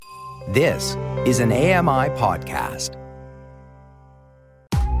This is an AMI podcast.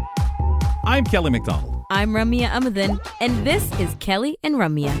 I'm Kelly McDonald. I'm Ramya Amadin, and this is Kelly and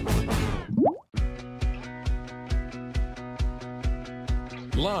Ramya.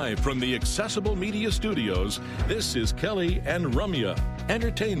 Live from the Accessible Media Studios, this is Kelly and Ramya.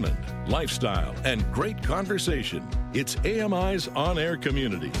 Entertainment, lifestyle, and great conversation. It's AMI's on-air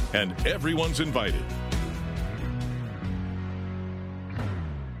community, and everyone's invited.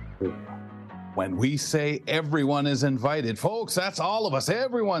 When we say everyone is invited, folks, that's all of us.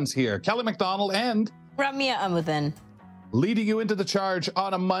 Everyone's here. Kelly McDonald and Ramya Amadin. Leading you into the charge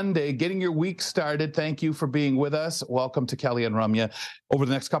on a Monday, getting your week started. Thank you for being with us. Welcome to Kelly and Ramya. Over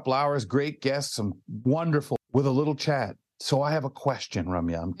the next couple hours, great guests, some wonderful, with a little chat. So I have a question,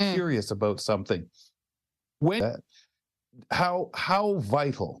 Ramya. I'm curious about something. How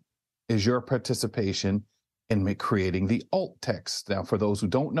vital is your participation in creating the alt text? Now, for those who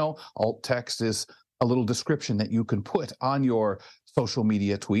don't know, alt text is a little description that you can put on your social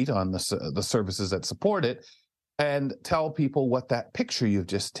media tweet on the services that support it, and tell people what that picture you've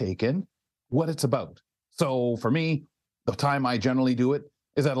just taken, what it's about. So for me, the time I generally do it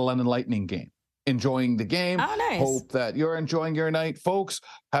is at a London Lightning game. Enjoying the game. Oh, nice. Hope that you're enjoying your night, folks.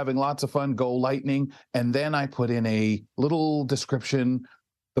 Having lots of fun. Go Lightning. And then I put in a little description,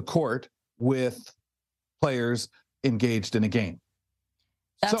 the court, with players engaged in a game.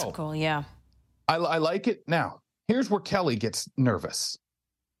 That's cool, yeah. I like it. Now, here's where Kelly gets nervous.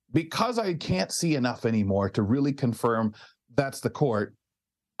 Because I can't see enough anymore to really confirm that's the court,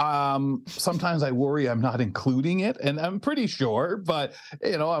 sometimes I worry I'm not including it, and I'm pretty sure, but,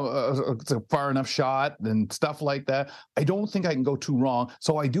 it's a far enough shot and stuff like that. I don't think I can go too wrong,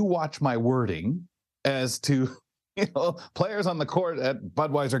 so I do watch my wording as to, players on the court at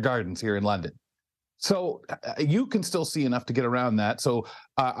Budweiser Gardens here in London. So you can still see enough to get around that. So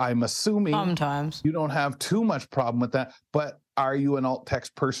I'm assuming sometimes you don't have too much problem with that. But are you an alt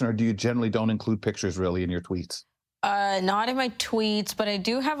text person, or do you generally don't include pictures really in your tweets? Not in my tweets, but I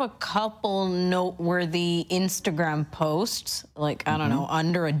do have a couple noteworthy Instagram posts, like, I don't know,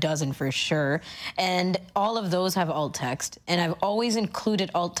 under a dozen for sure. And all of those have alt text. And I've always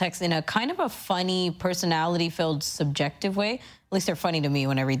included alt text in a kind of a funny, personality-filled, subjective way. At least they're funny to me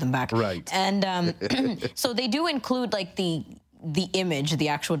when I read them back. Right. And so they do include, like, the image, the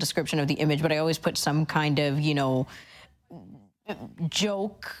actual description of the image, but I always put some kind of,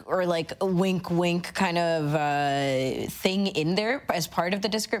 joke or like a wink kind of thing in there as part of the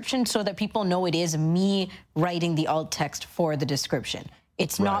description, so that people know it is me writing the alt text for the description.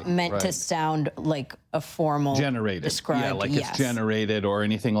 It's not meant to sound like a formal generated, it's generated or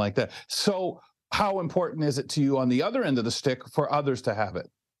anything like that. So how important is it to you on the other end of the stick for others to have it?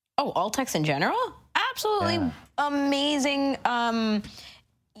 Oh, alt text in general? Absolutely amazing.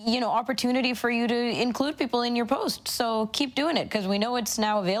 Opportunity for you to include people in your post. So keep doing it, because we know it's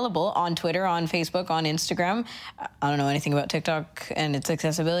now available on Twitter, on Facebook, on Instagram. I don't know anything about TikTok and its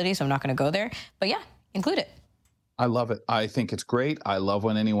accessibility, so I'm not going to go there. But yeah, include it. I love it. I think it's great. I love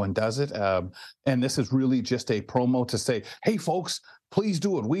when anyone does it. And this is really just a promo to say, hey, folks, please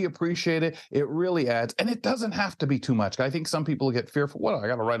do it. We appreciate it. It really adds. And it doesn't have to be too much. I think some people get fearful. What, I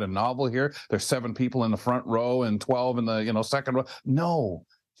got to write a novel here? There's 7 people in the front row and 12 in the second row. No.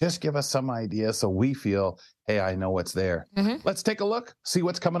 Just give us some idea so we feel, hey, I know what's there. Let's take a look, see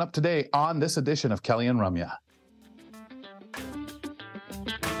what's coming up today on this edition of Kelly and Ramya.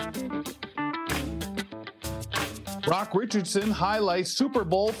 Brock Richardson highlights Super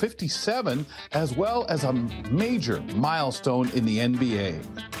Bowl 57 as well as a major milestone in the NBA.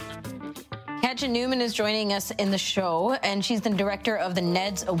 Katja Newman is joining us in the show, and she's the director of the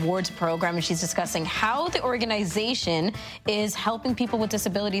NEDS Awards program, and she's discussing how the organization is helping people with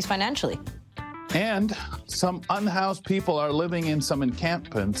disabilities financially. And some unhoused people are living in some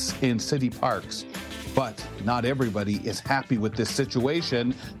encampments in city parks. But not everybody is happy with this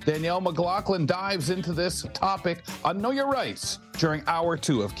situation. Danielle McLaughlin dives into this topic on Know Your Rights during Hour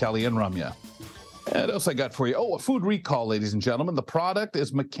 2 of Kelly and Ramya. And what else I got for you? Oh, a food recall, ladies and gentlemen. The product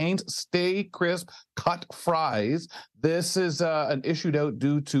is McCain's Stay Crisp Cut Fries. This is an issued out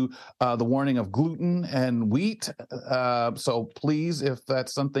due to the warning of gluten and wheat. So please, if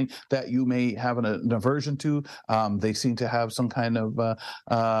that's something that you may have an aversion to, they seem to have some kind of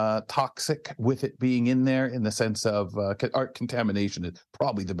toxic with it being in there, in the sense of contamination is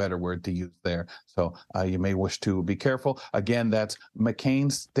probably the better word to use there. So you may wish to be careful. Again, that's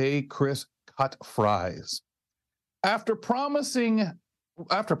McCain's Stay Crisp Cut Fries. After promising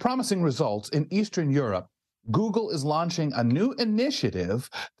results in Eastern Europe, Google is launching a new initiative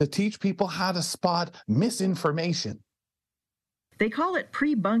to teach people how to spot misinformation. They call it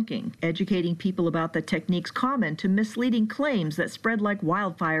pre-bunking, educating people about the techniques common to misleading claims that spread like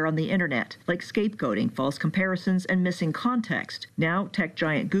wildfire on the internet, like scapegoating, false comparisons, and missing context. Now, tech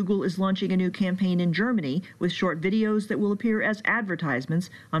giant Google is launching a new campaign in Germany with short videos that will appear as advertisements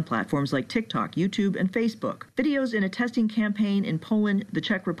on platforms like TikTok, YouTube, and Facebook. Videos in a testing campaign in Poland, the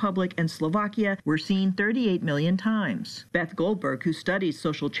Czech Republic, and Slovakia were seen 38 million times. Beth Goldberg, who studies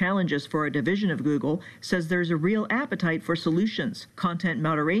social challenges for a division of Google, says there's a real appetite for solutions. Content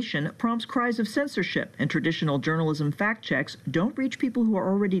moderation prompts cries of censorship, and traditional journalism fact checks don't reach people who are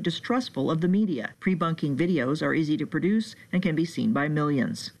already distrustful of the media. Pre-bunking videos are easy to produce and can be seen by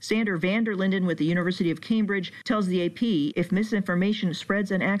millions. Sander van der Linden with the University of Cambridge tells the AP, if misinformation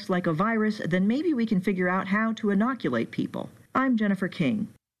spreads and acts like a virus, then maybe we can figure out how to inoculate people. I'm Jennifer King.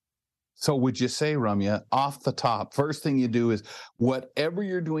 So would you say, Ramya, off the top, first thing you do is whatever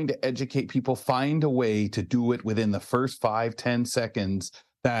you're doing to educate people, find a way to do it within the first 5-10 seconds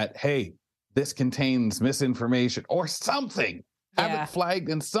that, hey, this contains misinformation or something. Yeah. Have it flagged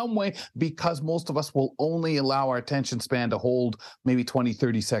in some way, because most of us will only allow our attention span to hold maybe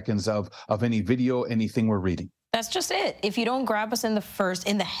 20-30 seconds of any video, anything we're reading. That's just it. If you don't grab us in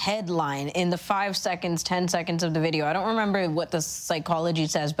the headline, in the 5 seconds, 10 seconds of the video, I don't remember what the psychology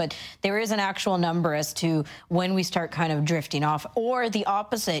says, but there is an actual number as to when we start kind of drifting off, or the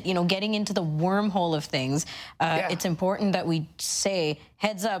opposite, getting into the wormhole of things. It's important that we say,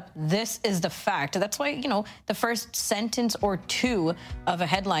 heads up, this is the fact. That's why, the first sentence or two of a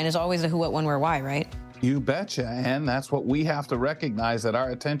headline is always a who, what, when, where, why, right? You betcha. And that's what we have to recognize, that our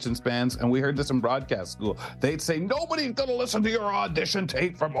attention spans, and we heard this in broadcast school, they'd say, nobody's going to listen to your audition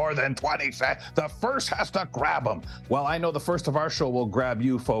tape for more than 20 seconds. The first has to grab them. Well, I know the first of our show will grab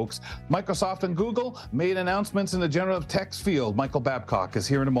you folks. Microsoft and Google made announcements in the generative text field. Michael Babcock is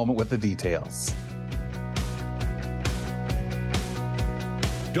here in a moment with the details.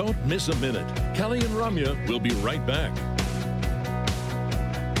 Don't miss a minute. Kelly and Ramya will be right back.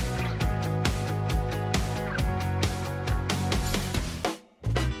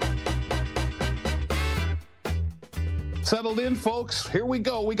 Settled in, folks. Here we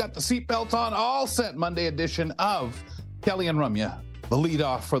go. We got the seatbelt on, all set. Monday edition of Kelly and Ramya, the lead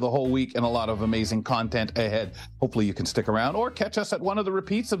off for the whole week, and a lot of amazing content ahead. Hopefully you can stick around or catch us at one of the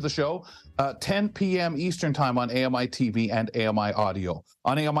repeats of the show, 10 p.m. Eastern time on AMI TV and AMI Audio.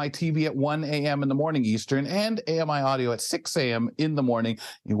 On AMI TV at 1 a.m. in the morning Eastern, and AMI Audio at 6 a.m. in the morning.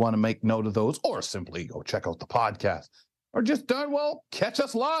 You want to make note of those, or simply go check out the podcast. Or just darn well catch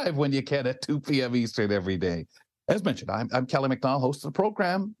us live when you can at 2 p.m. Eastern every day. As mentioned, I'm Kelly McDonald, host of the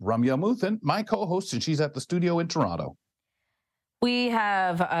program. Ramya Muthan, my co-host, and she's at the studio in Toronto. We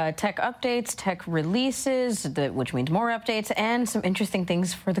have tech updates, tech releases, which means more updates, and some interesting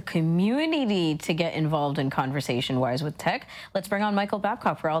things for the community to get involved in conversation-wise with tech. Let's bring on Michael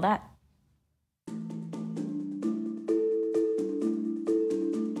Babcock for all that.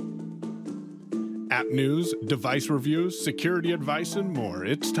 App news, device reviews, security advice, and more.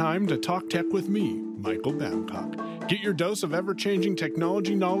 It's time to talk tech with me, Michael Babcock. Get your dose of ever-changing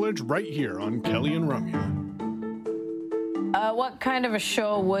technology knowledge right here on Kelly and Ramya. What kind of a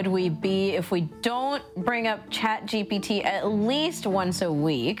show would we be if we don't bring up ChatGPT at least once a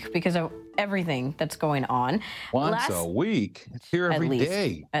week because of everything that's going on? Once a week? It's here every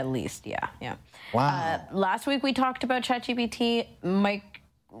day. At least, yeah. Wow. Last week we talked about ChatGPT, Mike,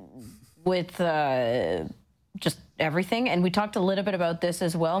 with just everything. And we talked a little bit about this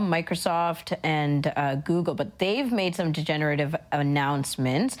as well, Microsoft and Google, but they've made some degenerative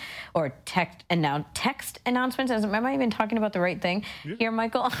announcements or text announcements. Am I even talking about the right thing here,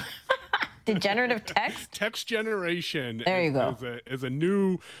 Michael? Degenerative text? Text generation. There you go. Is a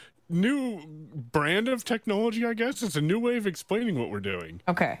new brand of technology, I guess. It's a new way of explaining what we're doing.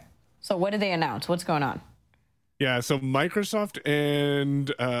 Okay. So what did they announce? What's going on? Yeah, so Microsoft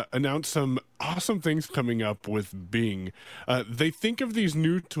announced some awesome things coming up with Bing. They think of these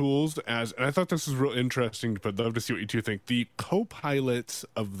new tools as, and I thought this was real interesting, but I'd love to see what you two think, the co-pilots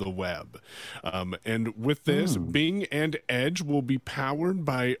of the web. And with this, Bing and Edge will be powered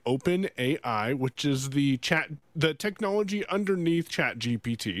by OpenAI, which is the technology underneath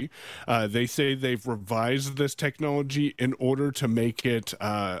ChatGPT. They say they've revised this technology in order to make it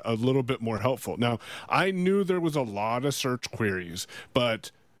a little bit more helpful. Now, I knew there was a lot of search queries,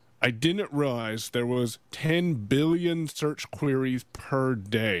 but I didn't realize there was 10 billion search queries per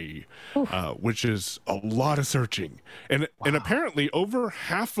day, which is a lot of searching. And apparently over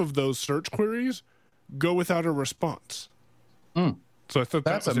half of those search queries go without a response. So I thought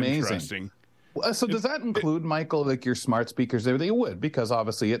that was amazing. Interesting. So does that include, Michael, like your smart speakers? Everything? It would, because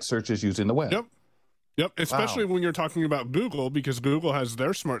obviously it searches using the web. Yep. Yep, especially when you're talking about Google, because Google has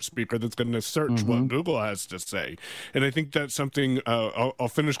their smart speaker that's going to search what Google has to say. And I think that's something, I'll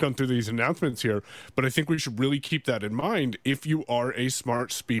finish going through these announcements here, but I think we should really keep that in mind if you are a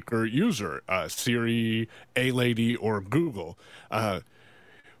smart speaker user, Siri, A-Lady, or Google.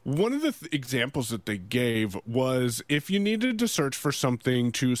 One of the examples that they gave was if you needed to search for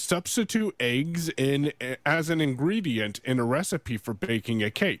something to substitute eggs in as an ingredient in a recipe for baking a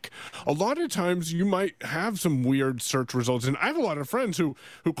cake. A lot of times you might have some weird search results. And I have a lot of friends who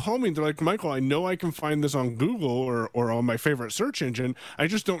call me and they're like, Michael, I know I can find this on Google or on my favorite search engine. I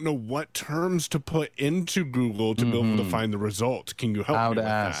just don't know what terms to put into Google to be able to find the result. Can you help me with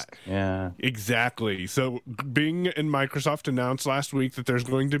that? Yeah, exactly. So Bing and Microsoft announced last week that there's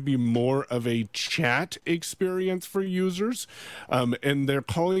going to be more of a chat experience for users, and they're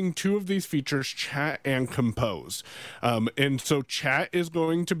calling two of these features Chat and Compose. And so Chat is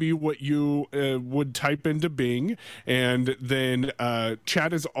going to be what you would type into Bing, and then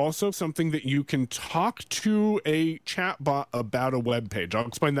Chat is also something that you can talk to a chat bot about a web page. I'll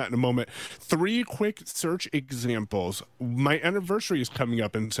explain that in a moment. 3 quick search examples. My anniversary is coming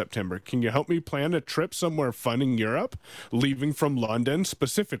up in September. Can you help me plan a trip somewhere fun in Europe, leaving from London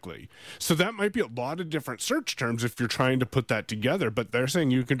specifically? So that might be a lot of different search terms if you're trying to put that together, but they're saying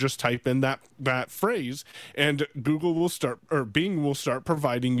you can just type in that phrase and Google will start, or Bing will start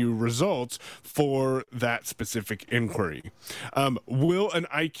providing you results for that specific inquiry. Will an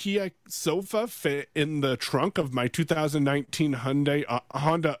IKEA sofa fit in the trunk of my 2019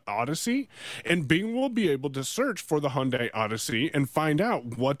 Honda Odyssey? And Bing will be able to search for the Hyundai Odyssey and find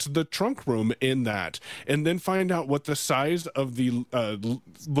out what's the trunk room in that, and then find out what the size of the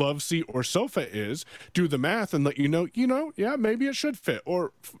love seat or sofa is, do the math and let you know, yeah, maybe it should fit,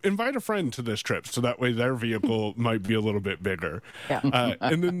 or invite a friend to this trip so that way their vehicle might be a little bit bigger. Yeah.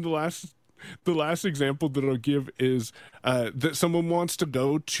 And then the last example that I'll give is that someone wants to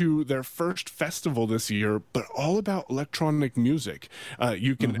go to their first festival this year, but all about electronic music.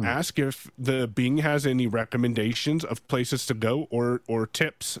 You can ask if the Bing has any recommendations of places to go or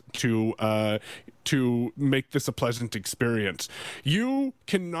tips to make this a pleasant experience. You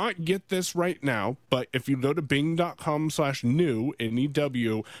cannot get this right now, but if you go to bing.com/new,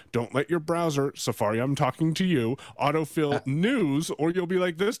 N-E-W, don't let your browser, Safari, I'm talking to you, autofill news, or you'll be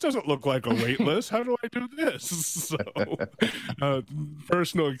like, this doesn't look like a wait list. How do I do this? So,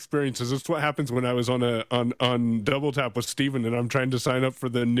 personal experiences. It's what happens when I was on Double Tap with Steven and I'm trying to sign up for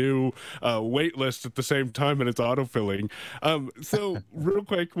the new wait list at the same time and it's autofilling. So real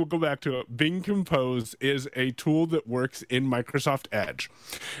quick, we'll go back to it. Bing Compose is a tool that works in Microsoft Edge.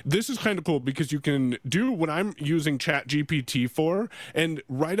 This is kind of cool because you can do what I'm using ChatGPT for and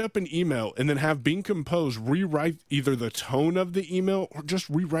write up an email and then have Bing Compose rewrite either the tone of the email or just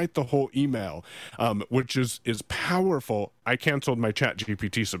rewrite the whole email, which is powerful. I canceled my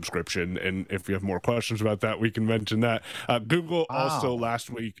ChatGPT subscription, and if you have more questions about that, we can mention that. Google also last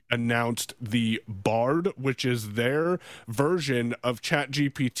week announced the Bard, which is their version of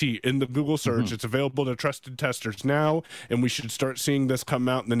ChatGPT in the Google search. It's available to trusted testers now, and we should start seeing this come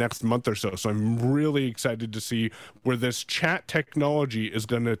out in the next month or so. So I'm really excited to see where this chat technology is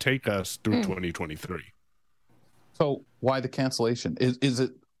going to take us through 2023. So why the cancellation? Is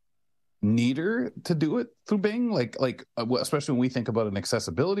it neater to do it through Bing? Like especially when we think about an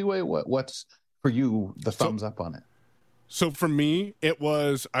accessibility way, what's for you the thumbs up on it? So for me,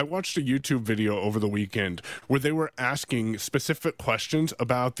 I watched a YouTube video over the weekend where they were asking specific questions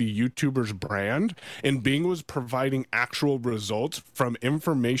about the YouTuber's brand, and Bing was providing actual results from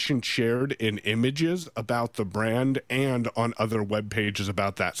information shared in images about the brand and on other web pages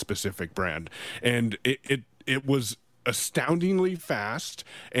about that specific brand. And it was astoundingly fast,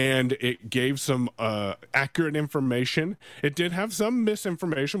 and it gave some accurate information. It did have some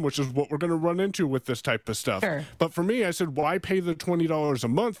misinformation, which is what we're going to run into with this type of stuff. Sure. But for me, I said, why pay the $20 a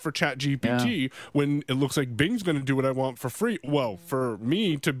month for ChatGPT when it looks like Bing's going to do what I want for free? Well, for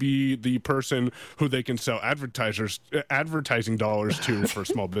me to be the person who they can sell advertising dollars to for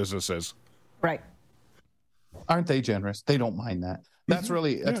small businesses. Right. Aren't they generous? They don't mind that. That's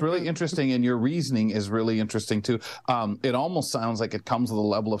really interesting, and your reasoning is really interesting too. It almost sounds like it comes to the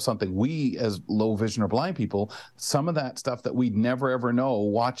level of something we, as low vision or blind people, some of that stuff that we'd never ever know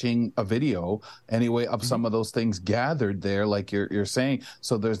watching a video anyway of some of those things gathered there, like you're saying.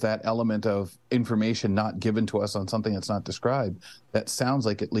 So there's that element of information not given to us on something that's not described. That sounds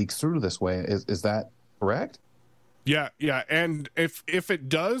like it leaks through this way. Is that correct? Yeah, and if it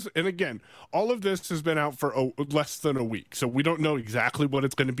does, and again, all of this has been out for less than a week, so we don't know exactly what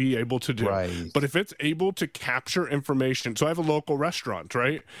it's going to be able to do. Right. But if it's able to capture information, so I have a local restaurant,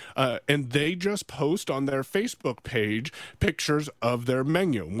 right? And they just post on their Facebook page pictures of their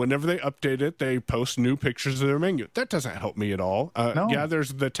menu. Whenever they update it, they post new pictures of their menu. That doesn't help me at all. No. Yeah,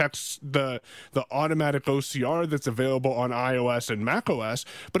 there's the text, the automatic OCR that's available on iOS and macOS,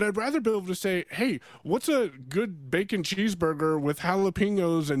 but I'd rather be able to say, hey, what's a good bacon cheeseburger with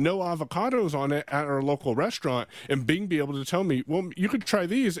jalapenos and no avocados on it at our local restaurant, and Bing be able to tell me, well, you could try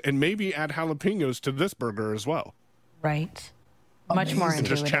these and maybe add jalapenos to this burger as well. Right. Much more And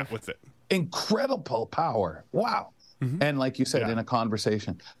intuitive. just chat with it. Incredible power. Wow. And like you said, in a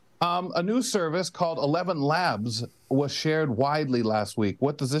conversation. A new service called 11 Labs was shared widely last week.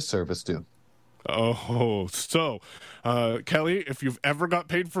 What does this service do? Oh, so, Kelly, if you've ever got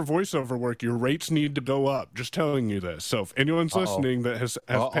paid for voiceover work, your rates need to go up. Just telling you this. So if anyone's listening that has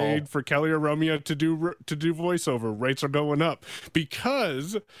paid for Kelly or Romeo to do voiceover, rates are going up.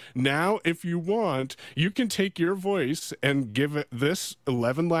 Because now, if you want, you can take your voice and give it this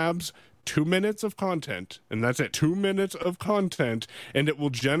 11 Labs 2 minutes of content, and that's it, 2 minutes of content, and it will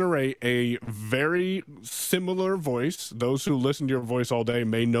generate a very similar voice. Those who listen to your voice all day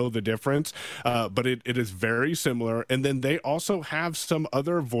may know the difference, but it is very similar. And then they also have some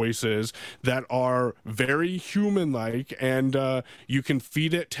other voices that are very human-like, and you can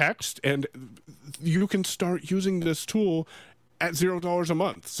feed it text, and you can start using this tool at $0 a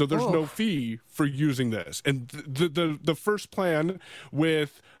month. So there's no fee for using this. And the first plan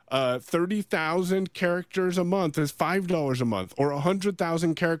with 30,000 characters a month is $5 a month, or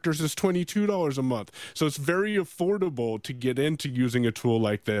 100,000 characters is $22 a month. So it's very affordable to get into using a tool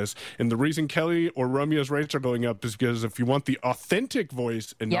like this. And the reason Kelly or Romeo's rates are going up is because if you want the authentic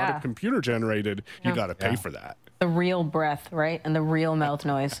voice and not a computer generated, you got to pay for that. The real breath, right? And the real mouth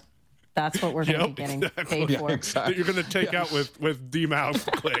noise. That's what we're going to be getting paid for. That you're going to take out with D-mouse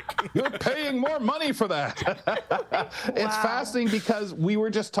click. You're paying more money for that. It's fascinating because we were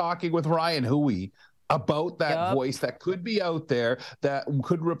just talking with Ryan Hui about that voice that could be out there that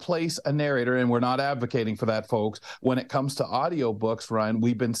could replace a narrator. And we're not advocating for that, folks. When it comes to audiobooks, Ryan,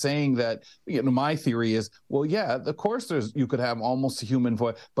 we've been saying that, my theory is, well, yeah, of course you could have almost a human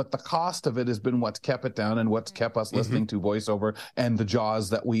voice, but the cost of it has been what's kept it down and what's kept us listening to voiceover and the jaws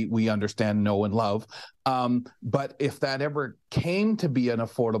that we understand, know, and love. But if that ever came to be an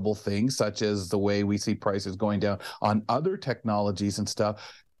affordable thing, such as the way we see prices going down on other technologies and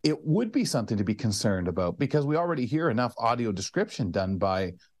stuff, it would be something to be concerned about, because we already hear enough audio description done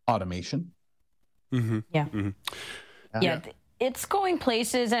by automation. It's going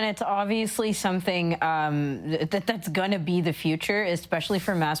places, and it's obviously something that's going to be the future, especially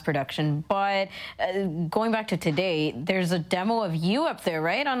for mass production. But going back to today, there's a demo of you up there,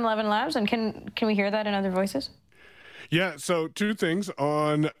 right, on 11 Labs? And can we hear that in other voices? Yeah, so two things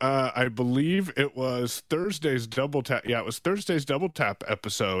on, I believe it was Thursday's Double Tap. Yeah, it was Thursday's Double Tap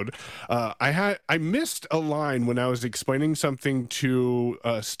episode. I missed a line when I was explaining something to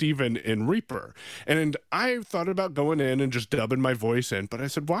Steven in Reaper. And I thought about going in and just dubbing my voice in, but I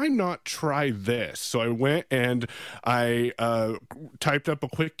said, why not try this? So I went and I typed up a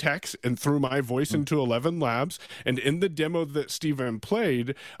quick text and threw my voice into 11 Labs. And in the demo that Steven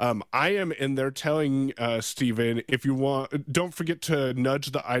played, I am in there telling Steven, if you don't forget to nudge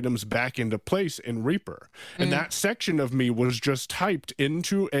the items back into place in Reaper. And that section of me was just typed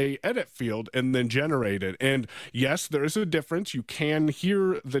into a edit field and then generated. And yes, there is a difference. You can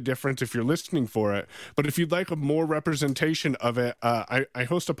hear the difference if you're listening for it. But if you'd like a more representation of it, I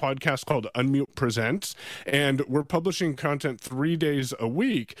host a podcast called Unmute Presents, and we're publishing content 3 days a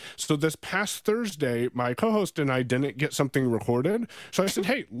week. So this past Thursday, my co-host and I didn't get something recorded. So I said,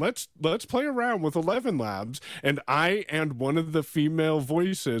 hey, let's play around with 11 Labs. And I and one of the female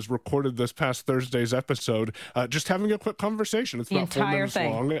voices recorded this past Thursday's episode, just having a quick conversation. It's the about 4 minutes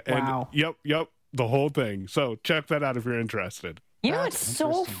thing. long. And wow. Yep, the whole thing. So check that out if you're interested. It's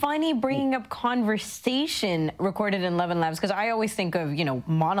so funny bringing up conversation recorded in 11 Labs, because I always think of,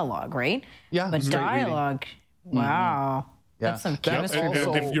 monologue, right? Yeah. But dialogue, wow. Yeah. That's some chemistry. And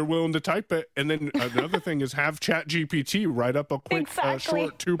if you're willing to type it, and then another thing is have ChatGPT write up a quick,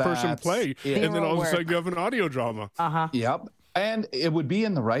 short 2-person play, and then all of a sudden you have an audio drama. Yep. And it would be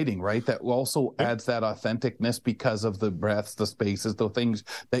in the writing, right? That also adds that authenticness because of the breaths, the spaces, the things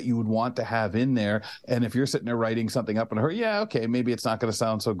that you would want to have in there. And if you're sitting there writing something up and okay, maybe it's not going to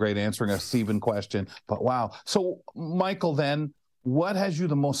sound so great answering a Steven question, but wow. So, Michael, then, what has you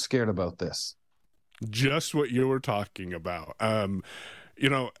the most scared about this? Just what you were talking about.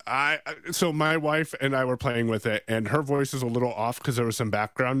 So my wife and I were playing with it, and her voice is a little off because there was some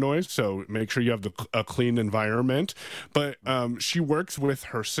background noise. So make sure you have a clean environment. But she works with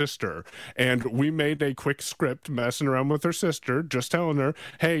her sister, and we made a quick script messing around with her sister, just telling her,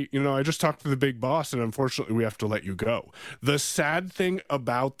 hey, I just talked to the big boss, and unfortunately we have to let you go. The sad thing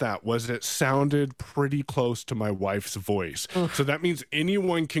about that was it sounded pretty close to my wife's voice. Oof. So that means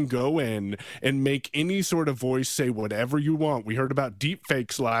anyone can go in and make any sort of voice say whatever you want. We heard about deep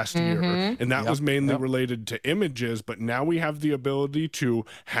fakes last year, and that was mainly related to images, but now we have the ability to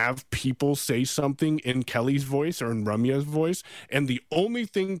have people say something in Kelly's voice or in Ramya's voice, and the only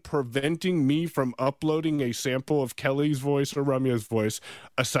thing preventing me from uploading a sample of Kelly's voice or Ramya's voice,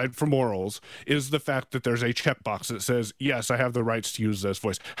 aside from morals, is the fact that there's a checkbox that says, yes, I have the rights to use this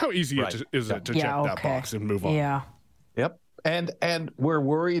voice. How easy is it to check that box and move on? Yeah. Yep. And we're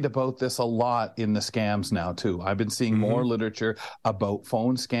worried about this a lot in the scams now, too. I've been seeing more literature about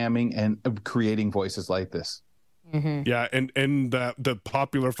phone scamming and creating voices like this. Yeah, and the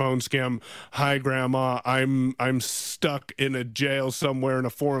popular phone scam, hi grandma, I'm stuck in a jail somewhere in a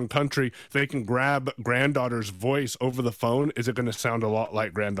foreign country. They can grab granddaughter's voice over the phone. Is it going to sound a lot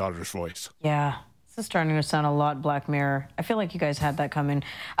like granddaughter's voice? Yeah. This is starting to sound a lot Black Mirror. I feel like you guys had that coming.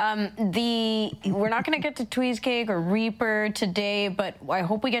 We're not going to get to Tweezcake or Reaper today, but I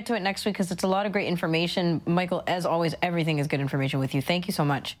hope we get to it next week because it's a lot of great information. Michael, as always, everything is good information with you. Thank you so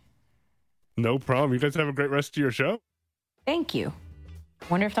much. No problem. You guys have a great rest of your show. Thank you.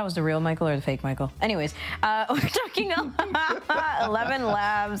 Wonder if that was the real Michael or the fake Michael. Anyways, we're talking 11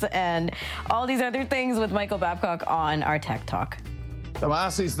 Labs and all these other things with Michael Babcock on our Tech Talk. The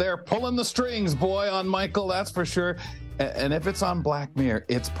Aussies there pulling the strings, boy, on Michael, that's for sure. And if it's on Black Mirror,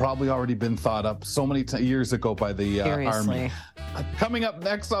 it's probably already been thought up so many years ago by the Army. Coming up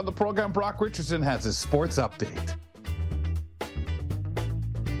next on the program, Brock Richardson has his sports update.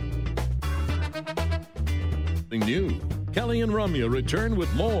 New. Kelly and Ramya return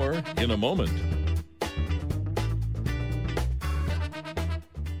with more in a moment.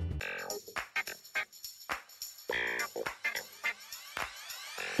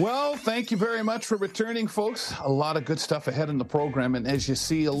 Well, thank you very much for returning, folks. A lot of good stuff ahead in the program. And as you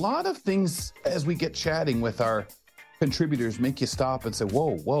see, a lot of things as we get chatting with our contributors make you stop and say,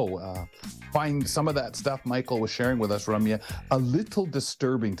 whoa. Find some of that stuff Michael was sharing with us, Ramya, a little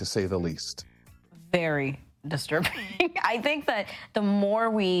disturbing to say the least. Very disturbing. I think that the more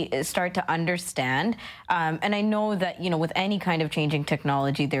we start to understand, and I know that, with any kind of changing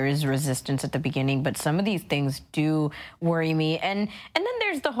technology, there is resistance at the beginning, but some of these things do worry me. And then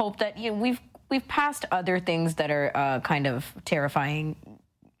there's the hope that we've passed other things that are kind of terrifying.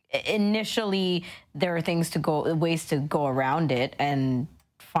 Initially, there are ways to go around it and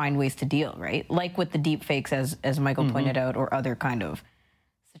find ways to deal, right? Like with the deep fakes, as Michael pointed out, or other kind of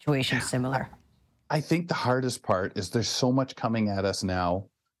situations similar. I think the hardest part is there's so much coming at us now.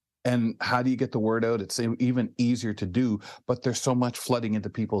 And how do you get the word out? It's even easier to do, but there's so much flooding into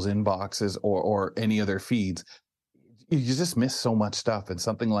people's inboxes or any other feeds. You just miss so much stuff. And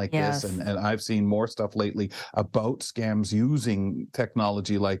something like this, and I've seen more stuff lately about scams using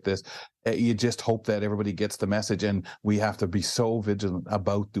technology like this. You just hope that everybody gets the message, and we have to be so vigilant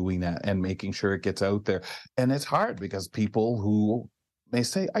about doing that and making sure it gets out there. And it's hard because people who may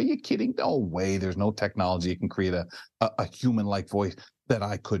say, are you kidding? No way. There's no technology that can create a human-like voice that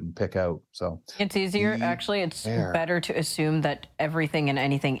I couldn't pick out. So it's easier. Actually, it's better to assume that everything and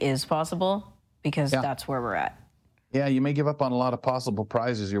anything is possible because that's where we're at. Yeah, you may give up on a lot of possible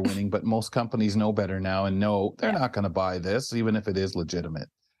prizes you're winning, but most companies know better now and know they're not going to buy this, even if it is legitimate.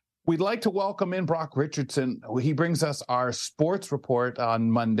 We'd like to welcome in Brock Richardson. He brings us our sports report on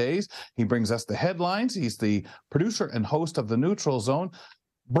Mondays. He brings us the headlines. He's the producer and host of The Neutral Zone.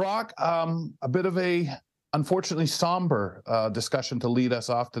 Brock, a bit of a, unfortunately, somber discussion to lead us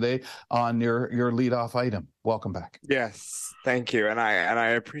off today on your lead-off item. Welcome back. Yes, thank you. And I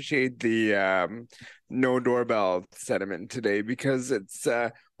appreciate the no doorbell sentiment today, because it's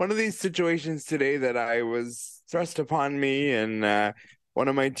one of these situations today that I was thrust upon me, and one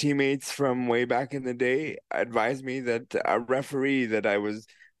of my teammates from way back in the day advised me that a referee that I was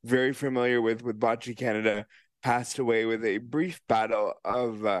very familiar with Bocce Canada passed away with a brief battle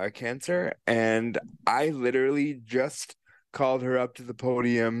of cancer. And I literally just called her up to the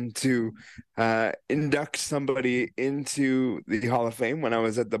podium to induct somebody into the Hall of Fame when I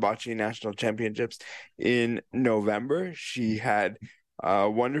was at the Bocce National Championships in November. She had a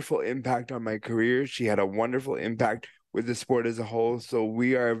wonderful impact on my career. She had a wonderful impact with the sport as a whole. So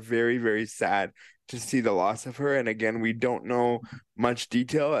we are very, very sad to see the loss of her. And again, we don't know much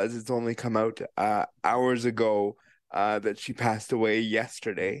detail as it's only come out hours ago that she passed away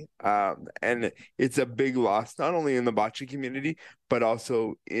yesterday. And it's a big loss, not only in the bocce community, but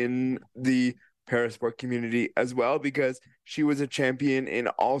also in the parasport community as well, because she was a champion in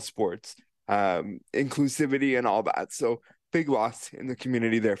all sports, inclusivity and all that. So big loss in the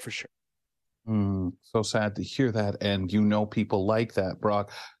community there for sure. So sad to hear that. And people like that,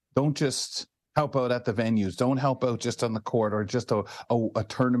 Brock. Don't just help out at the venues. Don't help out just on the court or just a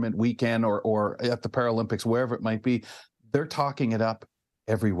tournament weekend or at the Paralympics, wherever it might be. They're talking it up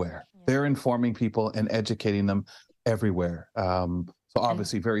everywhere. Yeah. They're informing people and educating them everywhere. So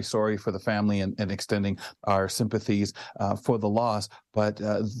obviously very sorry for the family and extending our sympathies for the loss, but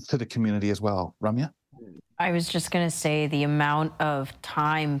to the community as well. Ramya? I was just going to say the amount of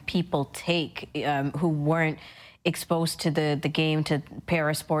time people take who weren't exposed to the game, to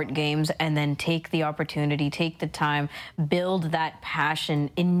parasport games, and then take the opportunity, take the time, build that passion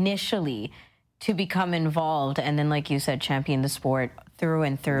initially to become involved, and then, like you said, champion the sport through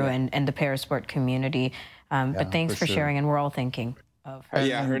and through, and the parasport community. But thanks for sharing, and we're all thinking of her.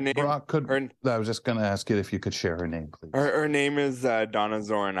 Her name. Brock, I was just going to ask you if you could share her name, please. Her name is Donna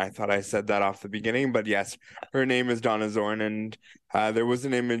Zorn. I thought I said that off the beginning, but yes, her name is Donna Zorn, and there was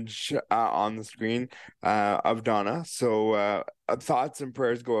an image on the screen of Donna. So thoughts and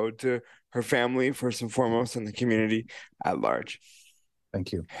prayers go out to her family first and foremost, and the community at large.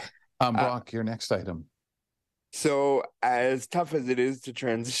 Thank you, Brock. Your next item. So as tough as it is to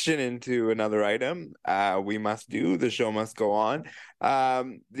transition into another item, we must do, the show must go on.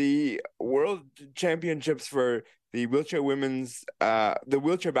 The World Championships for the wheelchair women's, the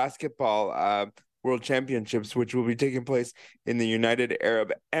wheelchair basketball World Championships, which will be taking place in the United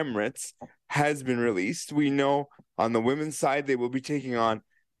Arab Emirates, has been released. We know on the women's side, they will be taking on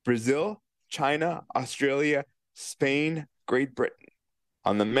Brazil, China, Australia, Spain, Great Britain.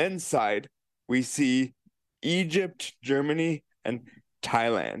 On the men's side, we see Egypt, Germany, and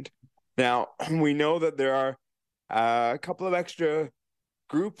Thailand. Now, we know that there are a couple of extra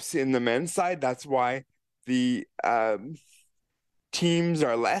groups in the men's side. That's why the teams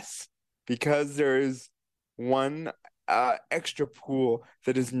are less, because there is one extra pool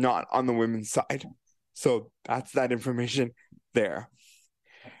that is not on the women's side. So that's that information there.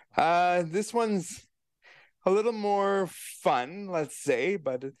 This one's a little more fun, let's say,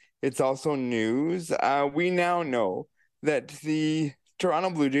 but it's also news. We now know that the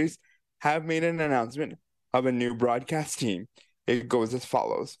Toronto Blue Jays have made an announcement of a new broadcast team. It goes as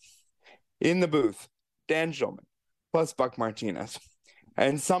follows. In the booth, Dan Shulman, plus Buck Martinez.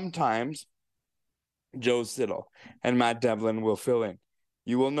 And sometimes Joe Siddall and Matt Devlin will fill in.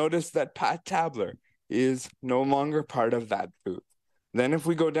 You will notice that Pat Tabler is no longer part of that booth. Then if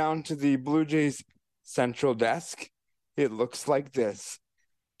we go down to the Blue Jays central desk, it looks like this.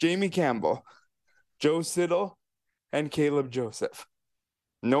 Jamie Campbell, Joe Siddall, and Caleb Joseph.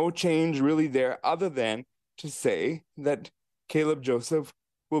 No change really there other than to say that Caleb Joseph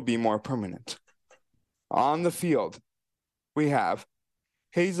will be more permanent. On the field, we have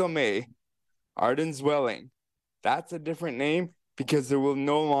Hazel May, Arden Zwelling. That's a different name because there will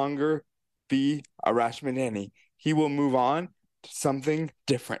no longer be Arash Madani. He will move on to something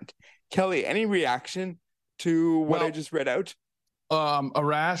different. Kelly, any reaction to what I just read out?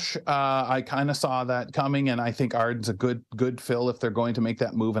 Arash, I kind of saw that coming, and I think Arden's a good fill if they're going to make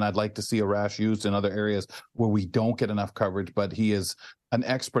that move, and I'd like to see Arash used in other areas where we don't get enough coverage, but he is an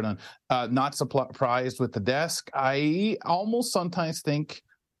expert on. Not surprised with the desk. I almost sometimes think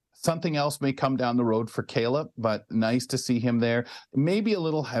something else may come down the road for Caleb, but nice to see him there. Maybe a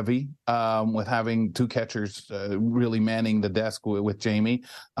little heavy with having two catchers really manning the desk with Jamie,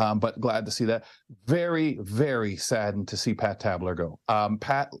 but glad to see that. Very, very saddened to see Pat Tabler go.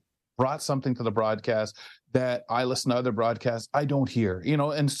 Pat brought something to the broadcast that I listen to other broadcasts I don't hear,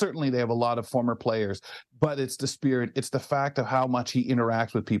 and certainly they have a lot of former players, but it's the spirit, it's the fact of how much he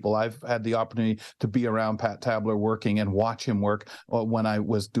interacts with people. I've had the opportunity to be around Pat Tabler working and watch him work when I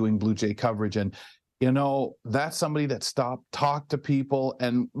was doing Blue Jay coverage. And, that's somebody that stopped, talked to people,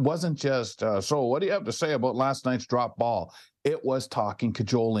 and wasn't just, so what do you have to say about last night's drop ball? It was talking,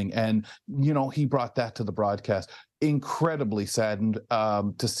 cajoling, and, he brought that to the broadcast. Incredibly saddened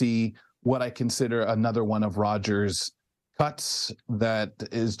to see what I consider another one of Rogers' cuts that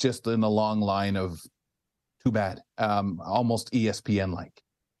is just in a long line of too bad, almost ESPN-like,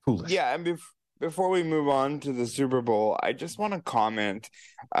 foolish. Yeah, and before we move on to the Super Bowl, I just want to comment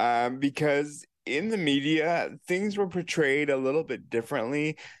because in the media, things were portrayed a little bit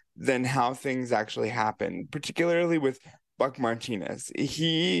differently than how things actually happened, particularly with Buck Martinez.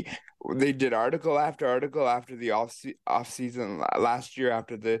 They did article after article after the off season last year,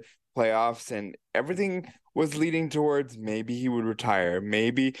 after the playoffs, and everything was leading towards maybe he would retire.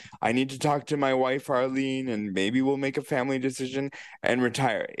 Maybe I need to talk to my wife, Arlene, and maybe we'll make a family decision and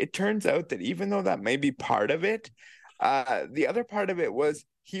retire. It turns out that even though that may be part of it, the other part of it was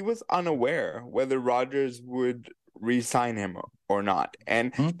he was unaware whether Rogers would re-sign him or not.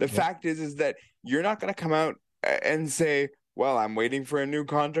 And the fact is that you're not going to come out and say, well, I'm waiting for a new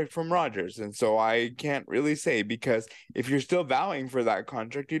contract from Rogers, and so I can't really say, because if you're still vowing for that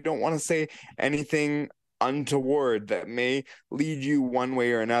contract, you don't want to say anything untoward that may lead you one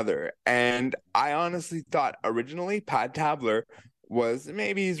way or another. And I honestly thought originally Pat Tabler was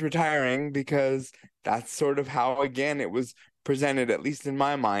maybe he's retiring, because that's sort of how, again, it was presented, at least in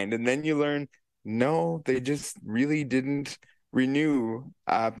my mind. And then you learn, no, they just really didn't renew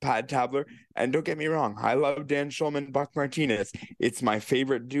Pat Tabler. And don't get me wrong, I love Dan Shulman, Buck Martinez. It's my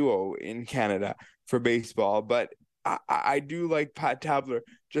favorite duo in Canada for baseball, but I do like Pat Tabler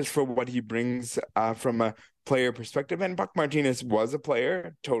just for what he brings from a player perspective. And Buck Martinez was a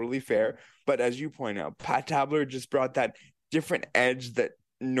player, totally fair. But as you point out, Pat Tabler just brought that different edge that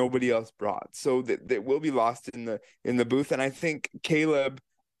nobody else brought. So that will be lost in the booth. And I think, Caleb,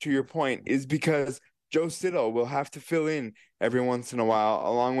 to your point, is because Joe Siddall will have to fill in every once in a while,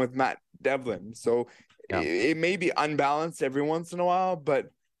 along with Matt Devlin. So it may be unbalanced every once in a while, but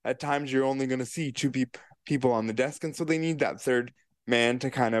at times you're only going to see two people on the desk. And so they need that third man to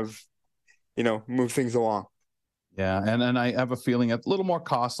kind of, move things along. Yeah, and I have a feeling it's a little more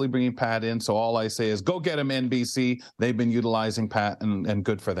costly bringing Pat in. So all I say is go get him, NBC. They've been utilizing Pat, and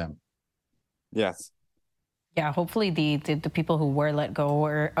good for them. Yes. Yeah, hopefully the people who were let go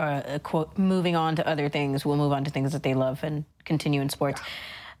or quote moving on to other things will move on to things that they love and continue in sports. Yeah.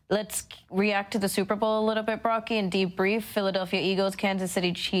 Let's react to the Super Bowl a little bit, Brocky, and debrief. Philadelphia Eagles, Kansas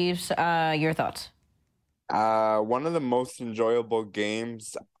City Chiefs. Your thoughts? One of the most enjoyable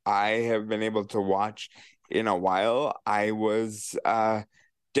games I have been able to watch in a while. I was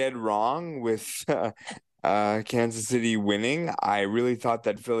dead wrong with Kansas City winning. I really thought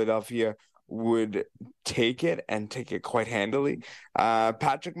that Philadelphia would take it and take it quite handily.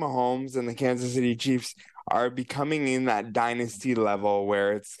 Patrick Mahomes and the Kansas City Chiefs are becoming in that dynasty level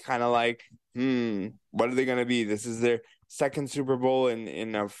where it's kind of like, what are they going to be? This is their second Super Bowl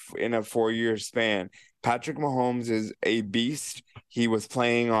in a 4-year span. Patrick Mahomes is a beast. He was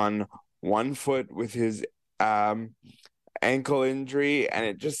playing on one foot with his ankle injury,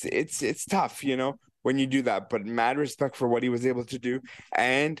 and it's tough, when you do that. But mad respect for what he was able to do.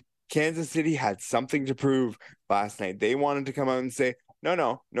 And Kansas City had something to prove last night. They wanted to come out and say,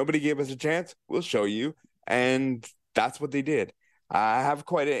 no, nobody gave us a chance. We'll show you. And that's what they did. I have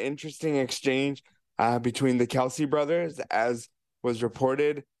quite an interesting exchange between the Kelce brothers, as was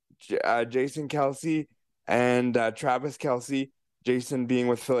reported. Jason Kelce and Travis Kelce, Jason being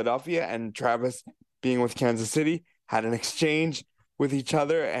with Philadelphia and Travis being with Kansas City, had an exchange with each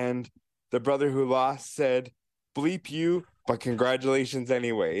other. And the brother who lost said, bleep you, but congratulations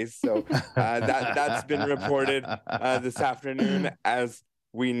anyways. So that's been reported this afternoon, as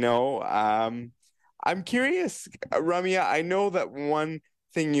we know. I'm curious, Ramya, I know that one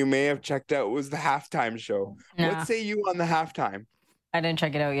thing you may have checked out was the halftime show. Nah. What say you on the halftime? I didn't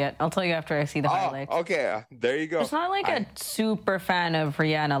check it out yet. I'll tell you after I see the highlights. Okay. There you go. It's not like a super fan of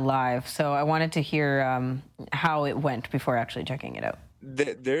Rihanna live, so I wanted to hear how it went before actually checking it out.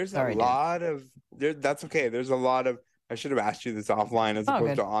 There's a lot of... That's okay. There's a lot of... I should have asked you this offline as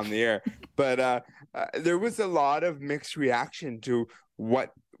opposed to on the air. But there was a lot of mixed reaction to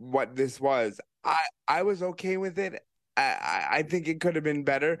what this was. I was okay with it. I think it could have been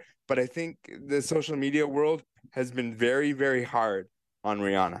better, but I think the social media world has been very, very hard on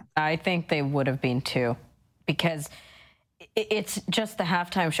Rihanna. I think they would have been too, because it's just the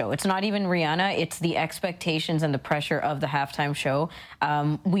halftime show. It's not even Rihanna. It's the expectations and the pressure of the halftime show.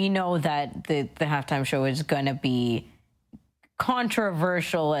 We know that the halftime show is going to be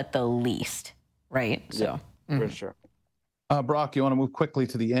controversial at the least, right? So for sure. Brock, you want to move quickly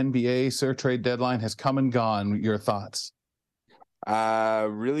to the NBA? Sir, trade deadline has come and gone. Your thoughts?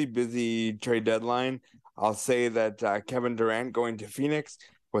 Really busy trade deadline. I'll say that Kevin Durant going to Phoenix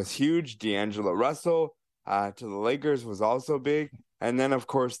was huge. D'Angelo Russell to the Lakers was also big. And then, of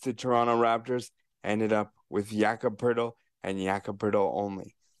course, the Toronto Raptors ended up with Jakob Poeltl and Jakob Poeltl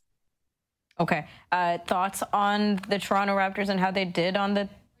only. Okay. Thoughts on the Toronto Raptors and how they did on the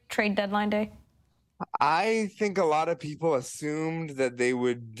trade deadline day? I think a lot of people assumed that they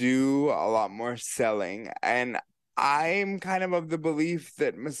would do a lot more selling. And I'm kind of the belief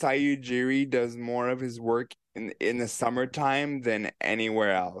that Masai Ujiri does more of his work in the summertime than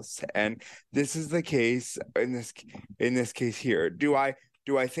anywhere else. And this is the case in this case here. Do I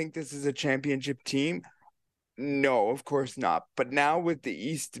Do I think this is a championship team? No, of course not. But now with the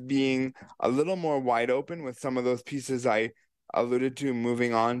East being a little more wide open with some of those pieces I alluded to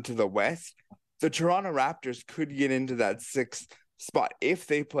moving on to the West, the Toronto Raptors could get into that 6th spot if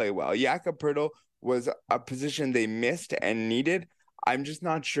they play well. Jakob Poeltl was a position they missed and needed. I'm just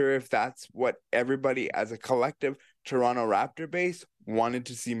not sure if that's what everybody as a collective Toronto Raptor base wanted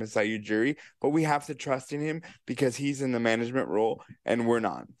to see Masai Ujiri, but we have to trust in him because he's in the management role and we're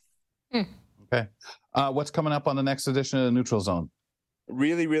not. Okay. What's coming up on the next edition of the Neutral Zone?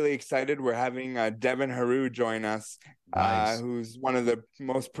 Really, really excited. We're having Devin Haru join us, Nice. who's one of the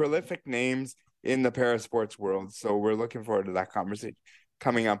most prolific names in the parasports world. So we're looking forward to that conversation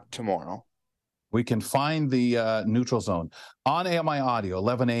coming up tomorrow. We can find the Neutral Zone on AMI Audio,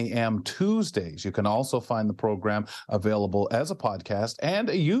 11 a.m. Tuesdays. You can also find the program available as a podcast and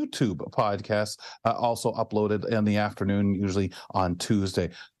a YouTube podcast, also uploaded in the afternoon, usually on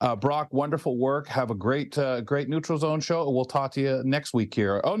Tuesday. Brock, wonderful work. Have a great Neutral Zone show. We'll talk to you next week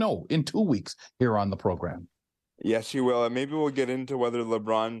here. Oh, no, in 2 weeks here on the program. Yes, you will. And maybe we'll get into whether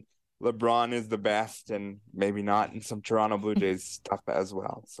LeBron is the best and maybe not, and some Toronto Blue Jays stuff as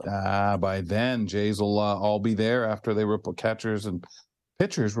well. So by then, Jays will all be there after they catchers and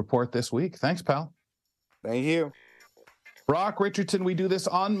pitchers report this week. Thanks, pal. Thank you. Brock Richardson, we do this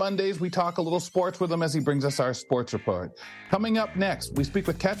on Mondays. We talk a little sports with him as he brings us our sports report. Coming up next, we speak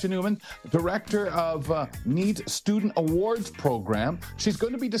with Katja Newman, director of NEED's Student Awards Program. She's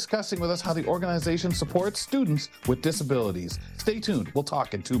going to be discussing with us how the organization supports students with disabilities. Stay tuned. We'll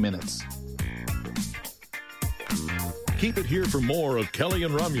talk in 2 minutes. Keep it here for more of Kelly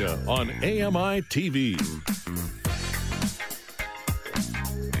and Ramya on AMI TV.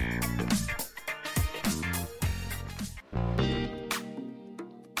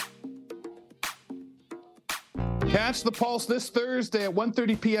 Catch the Pulse this Thursday at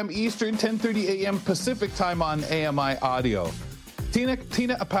 1:30 p.m. Eastern, 10:30 a.m. Pacific time on AMI Audio. Tina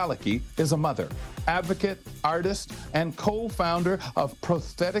Apaliki is a mother, advocate, artist, and co-founder of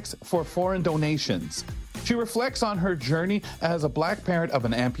Prosthetics for Foreign Donations. She reflects on her journey as a Black parent of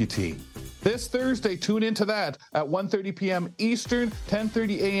an amputee. This Thursday, tune into that at 1:30 p.m. Eastern,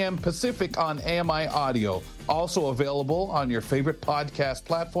 10:30 a.m. Pacific on AMI Audio. Also available on your favorite podcast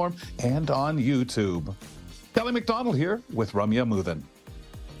platform and on YouTube. Kelly McDonald here with Ramya Muthan.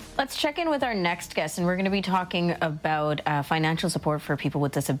 Let's check in with our next guest, and we're going to be talking about financial support for people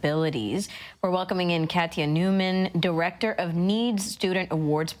with disabilities. We're welcoming in Katja Newman, director of NEED's Student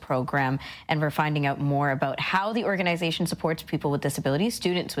Awards Program, and we're finding out more about how the organization supports people with disabilities,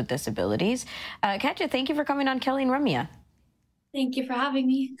 students with disabilities. Katja, thank you for coming on Kelly and Ramya. Thank you for having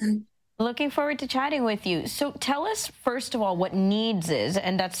me. Looking forward to chatting with you. So tell us, first of all, what NEEDS is,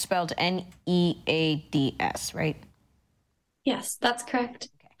 and that's spelled N-E-A-D-S, right? Yes, that's correct.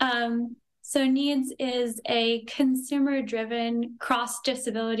 So NEEDS is a consumer-driven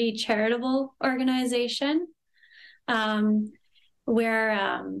cross-disability charitable organization.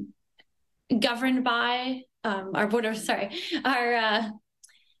 We're governed by our board of,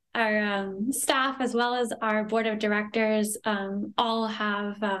 our staff as well as our board of directors all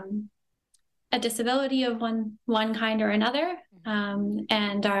have a disability of one kind or another,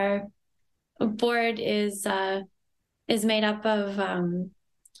 and our board is made up of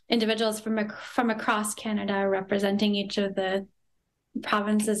individuals from across Canada representing each of the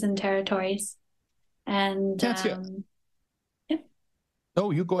provinces and territories. And yeah.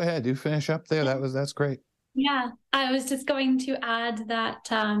 Oh, you go ahead. You finish up there. That's great. Yeah, I was just going to add that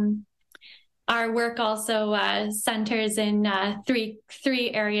our work also centers in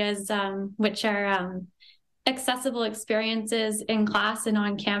three areas, which are accessible experiences in class and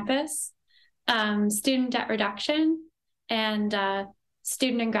on campus, student debt reduction, and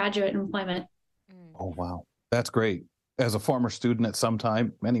student and graduate employment. Oh, wow. That's great. As a former student at some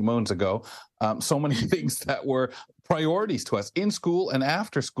time, many moons ago, so many things that were priorities to us in school and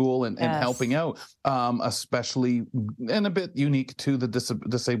after school and helping out, especially and a bit unique to the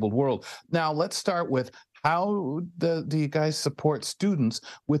disabled world. Now, let's start with how do you guys support students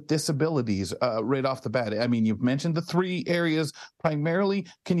with disabilities right off the bat? I mean, you've mentioned the 3 areas primarily.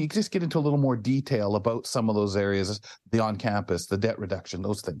 Can you just get into a little more detail about some of those areas, the on-campus, the debt reduction,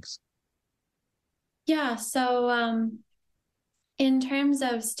 those things? Yeah, so in terms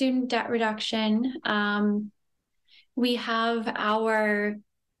of student debt reduction, we have our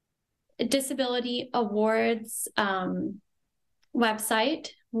Disability Awards website,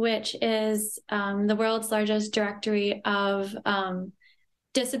 which is the world's largest directory of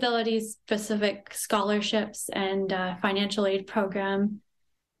disability-specific scholarships and financial aid program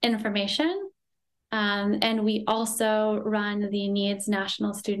information. And we also run the NEEDS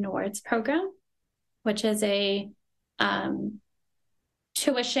National Student Awards Program, which is a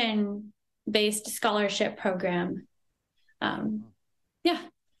tuition-based scholarship program.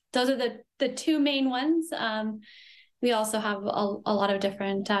 Those are the two main ones. We also have a lot of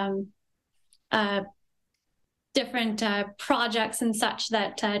different projects and such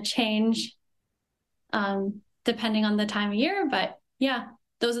that change depending on the time of year. But yeah,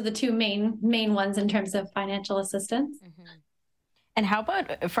 those are the two main ones in terms of financial assistance. Mm-hmm. And how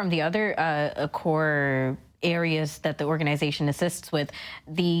about from the other core areas that the organization assists with,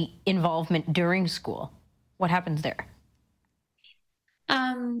 the involvement during school? What happens there?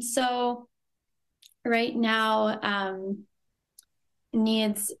 So right now,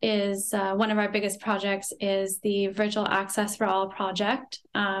 NEEDS is one of our biggest projects is the Virtual Access for All project.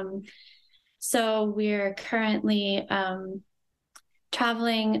 So we're currently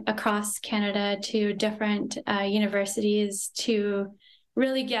traveling across Canada to different universities to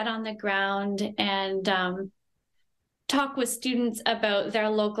really get on the ground and talk with students about their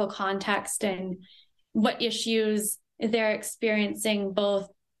local context and what issues they're experiencing, both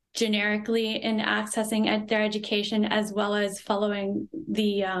generically in accessing their education, as well as following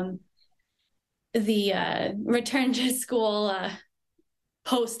the return to school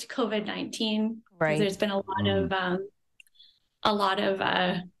post COVID-19. Right. There's been a lot of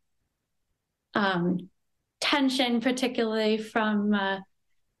tension, particularly from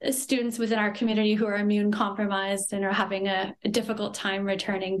students within our community who are immune compromised and are having a difficult time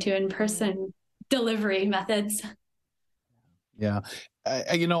returning to in-person delivery methods. Yeah.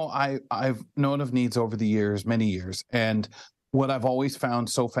 I've known of NEEDS over the years, many years. And what I've always found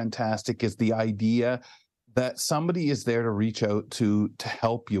so fantastic is the idea that somebody is there to reach out to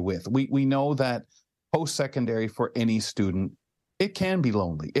help you with. We know that post-secondary for any student, it can be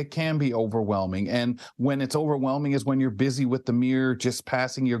lonely. It can be overwhelming. And when it's overwhelming is when you're busy with the mirror, just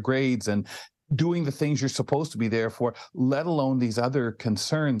passing your grades and doing the things you're supposed to be there for, let alone these other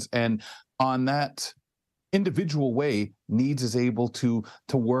concerns. And on that individual way, NEEDS is able to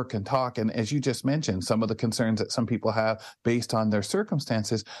work and talk. And as you just mentioned, some of the concerns that some people have based on their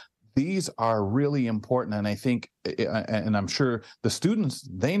circumstances, these are really important. And I think, and I'm sure the students,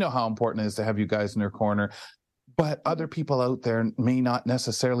 they know how important it is to have you guys in their corner, but other people out there may not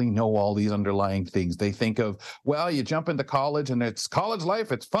necessarily know all these underlying things. They think of, well, you jump into college and it's college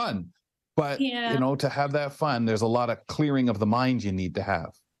life, it's fun. But, to have that fun, there's a lot of clearing of the mind you need to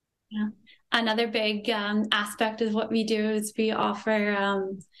have. Yeah. Another big aspect of what we do is we offer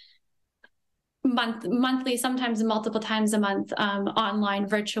monthly, sometimes multiple times a month, online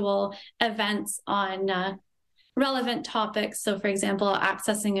virtual events on relevant topics. So, for example,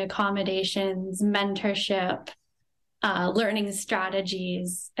 accessing accommodations, mentorship, learning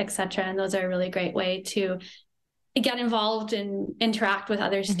strategies, etc. And those are a really great way to get involved and interact with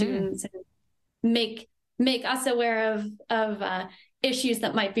other students and make us aware of issues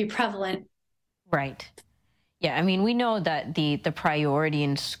that might be prevalent. Right. Yeah, I mean, we know that the priority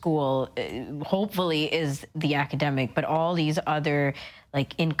in school hopefully is the academic, but all these other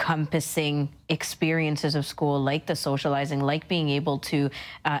like encompassing experiences of school, like the socializing, like being able to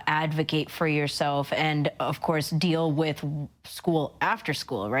advocate for yourself, and of course deal with school after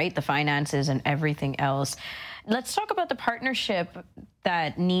school, right? The finances and everything else. Let's talk about the partnership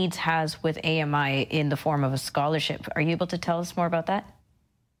that NEEDS has with AMI in the form of a scholarship. Are you able to tell us more about that?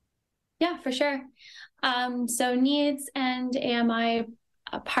 Yeah, for sure. So NEEDS and AMI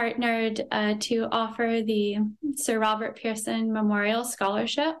partnered to offer the Sir Robert Pearson Memorial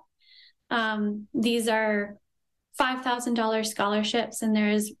Scholarship. These are $5,000 scholarships, and there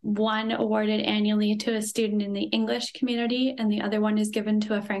is one awarded annually to a student in the English community, and the other one is given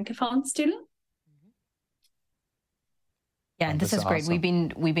to a Francophone student. Yeah, this is great.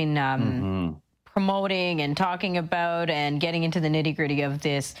 Awesome. We've been promoting and talking about and getting into the nitty-gritty of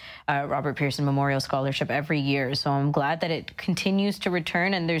this Robert Pearson Memorial Scholarship every year. So I'm glad that it continues to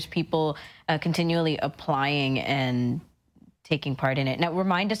return and there's people continually applying and taking part in it. Now,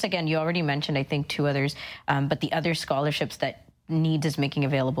 remind us again, you already mentioned, I think, two others, but the other scholarships that NEEDS is making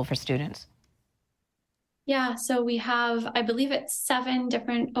available for students. Yeah, so we have, I believe it's 7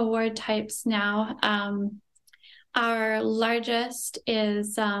 different award types now. Our largest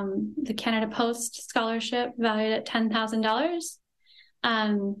is the Canada Post Scholarship, valued at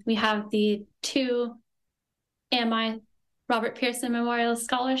 $10,000. We have the 2 AMI Robert Pearson Memorial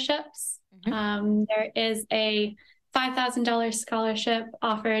Scholarships. There is a $5,000 scholarship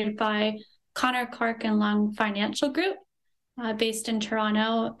offered by Connor Cork and Long Financial Group, based in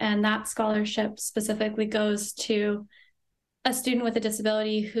Toronto, and that scholarship specifically goes to a student with a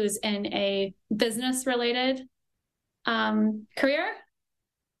disability who's in a business-related career.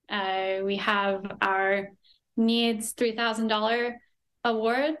 We have our Needs $3,000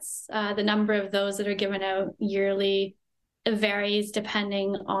 awards. The number of those that are given out yearly varies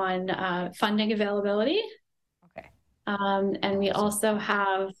depending on funding availability. Okay. And we also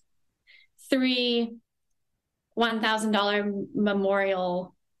have 3 $1,000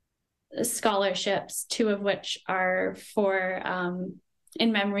 memorial scholarships, 2 of which are for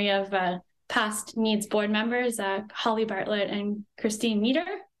in memory of past Needs board members, Holly Bartlett and Christine Meter.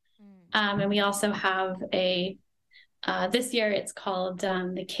 And we also have a, this year it's called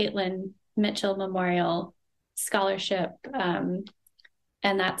the Caitlin Mitchell Memorial Scholarship. And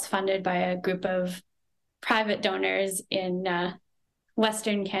that's funded by a group of private donors in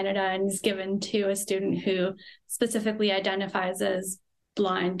Western Canada and is given to a student who specifically identifies as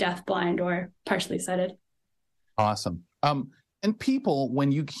blind, deafblind, or partially sighted. Awesome. And people,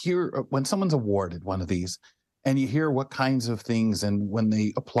 when someone's awarded one of these, and you hear what kinds of things, and when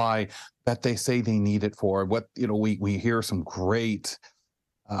they apply, that they say they need it for, we hear some great.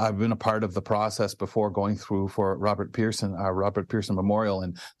 I've been a part of the process before, going through for Robert Pearson Memorial,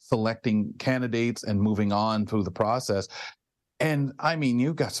 and selecting candidates and moving on through the process. And I mean,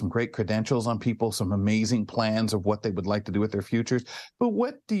 you've got some great credentials on people, some amazing plans of what they would like to do with their futures. But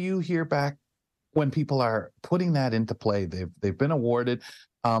what do you hear back when people are putting that into play? They've been awarded,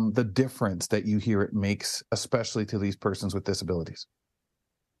 the difference that you hear it makes, especially to these persons with disabilities.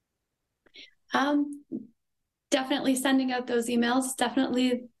 Definitely sending out those emails,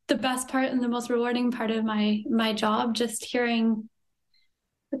 definitely the best part and the most rewarding part of my job, just hearing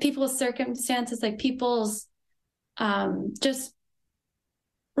people's circumstances, like people's just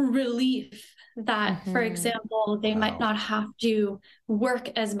relief that, for example, they might not have to work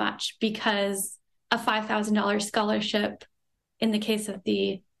as much because a $5,000 scholarship, in the case of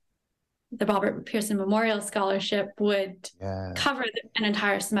the Robert Pearson Memorial Scholarship, would cover an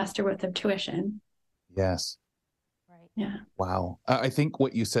entire semester worth of tuition. Yes. Right. Yeah. Wow. I think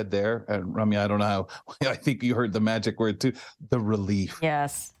what you said there, and Ramya, I don't know how, I think you heard the magic word too, the relief.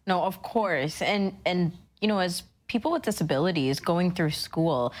 Yes. No, of course. And as people with disabilities going through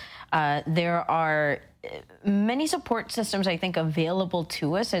school, there are many support systems, I think, available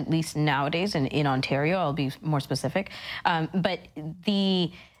to us, at least nowadays in Ontario. I'll be more specific. But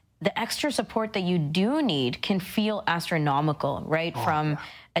the extra support that you do need can feel astronomical, right? From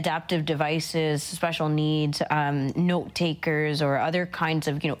adaptive devices, special needs, note takers, or other kinds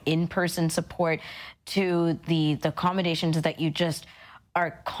of, in-person support, to the accommodations that you just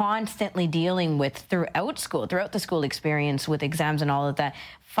are constantly dealing with throughout the school experience, with exams and all of that.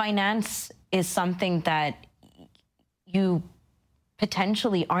 Finance is something that you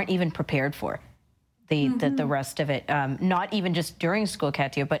potentially aren't even prepared for. The rest of it, not even just during school,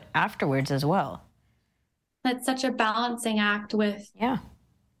 Katya, but afterwards as well. That's such a balancing act with,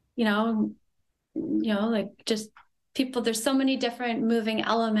 like just people. There's so many different moving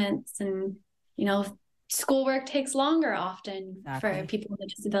elements, and schoolwork takes longer often for people in the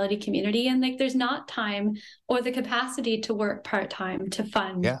disability community, and like there's not time or the capacity to work part-time to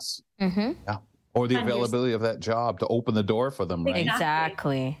fund. Yes. Mm-hmm. Yeah. Or the availability of that job to open the door for them, right?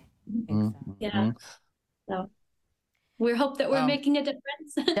 Exactly. Mm-hmm. Yeah. So we hope that we're making a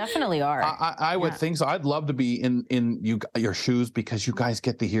difference. Definitely are. I would think so. I'd love to be in your shoes, because you guys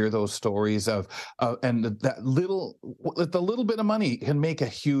get to hear those stories of and the little bit of money can make a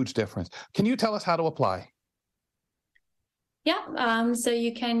huge difference. Can you tell us how to apply? Yeah. So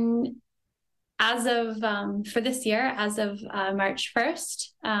you can, as of for this year, as of March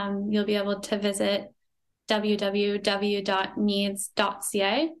 1st, you'll be able to visit www.needs.ca.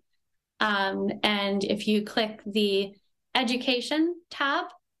 And if you click the Education tab,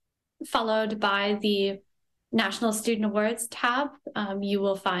 followed by the National Student Awards tab, you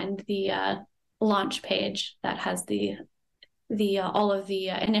will find the launch page that has the all of the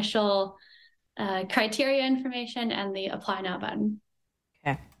initial criteria information and the Apply Now button.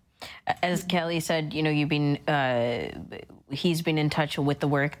 Okay. As Kelly said, you've been he's been in touch with the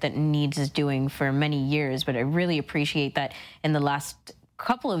work that Needs is doing for many years, but I really appreciate that in the last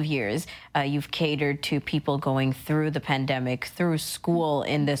couple of years, you've catered to people going through the pandemic, through school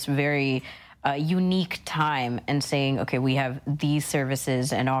in this very unique time, and saying, okay, we have these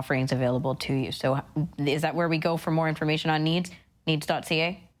services and offerings available to you. So is that where we go for more information on Needs?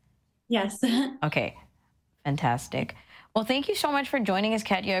 Needs.ca? Yes. Okay. Fantastic. Well, thank you so much for joining us,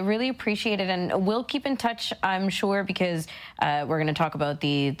 Katya. I really appreciate it. And we'll keep in touch, I'm sure, because we're going to talk about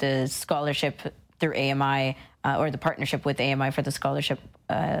the scholarship through AMI, or the partnership with AMI for the scholarship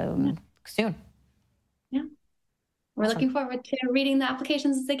soon. Yeah. we're looking forward to reading the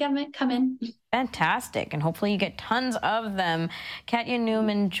applications as they come in. Fantastic. And hopefully you get tons of them. Katya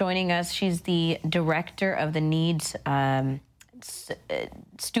Newman joining us. She's the director of the NEEDS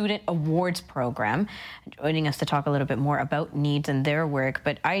Student Awards Program, joining us to talk a little bit more about NEEDS and their work.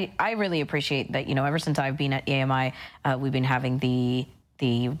 But I really appreciate that, ever since I've been at AMI, we've been having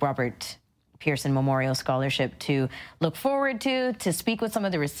the Robert Pearson Memorial Scholarship to look forward to speak with some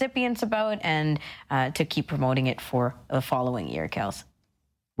of the recipients about, and to keep promoting it for the following year, Kels.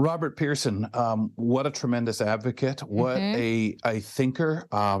 Robert Pearson, what a tremendous advocate, what a thinker.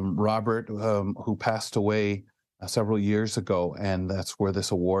 Robert, who passed away several years ago, and that's where this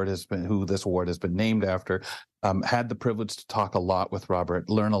award has been named after. Had the privilege to talk a lot with Robert,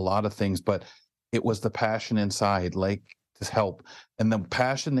 learn a lot of things, but it was the passion inside, like to help, and the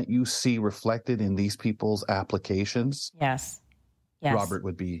passion that you see reflected in these people's applications. Yes. Robert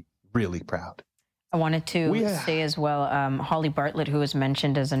would be really proud. I wanted to say as well, Holly Bartlett, who was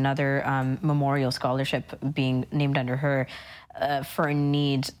mentioned as another memorial scholarship being named under her for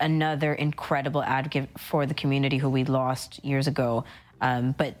NEEDS, another incredible advocate for the community who we lost years ago.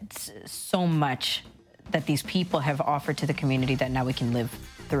 But so much that these people have offered to the community that now we can live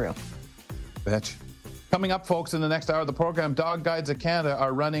through. Betch. Coming up, folks, in the next hour of the program, Dog Guides of Canada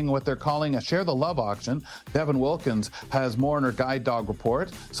are running what they're calling a Share the Love auction. Devin Wilkins has more in her guide dog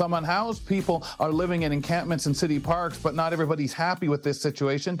report. Some unhoused people are living in encampments in city parks, but not everybody's happy with this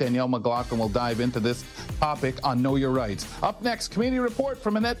situation. Danielle McLaughlin will dive into this topic on Know Your Rights. Up next, Community Report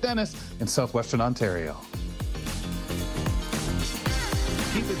from Annette Dennis in southwestern Ontario.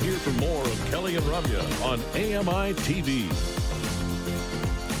 Keep it here for more of Kelly and Ramya on AMI TV.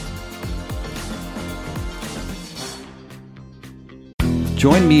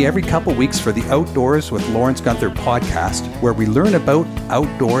 Join me every couple weeks for the Outdoors with Lawrence Gunther podcast, where we learn about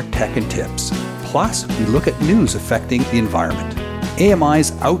outdoor tech and tips. Plus, we look at news affecting the environment.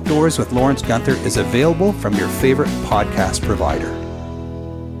 AMI's Outdoors with Lawrence Gunther is available from your favorite podcast provider.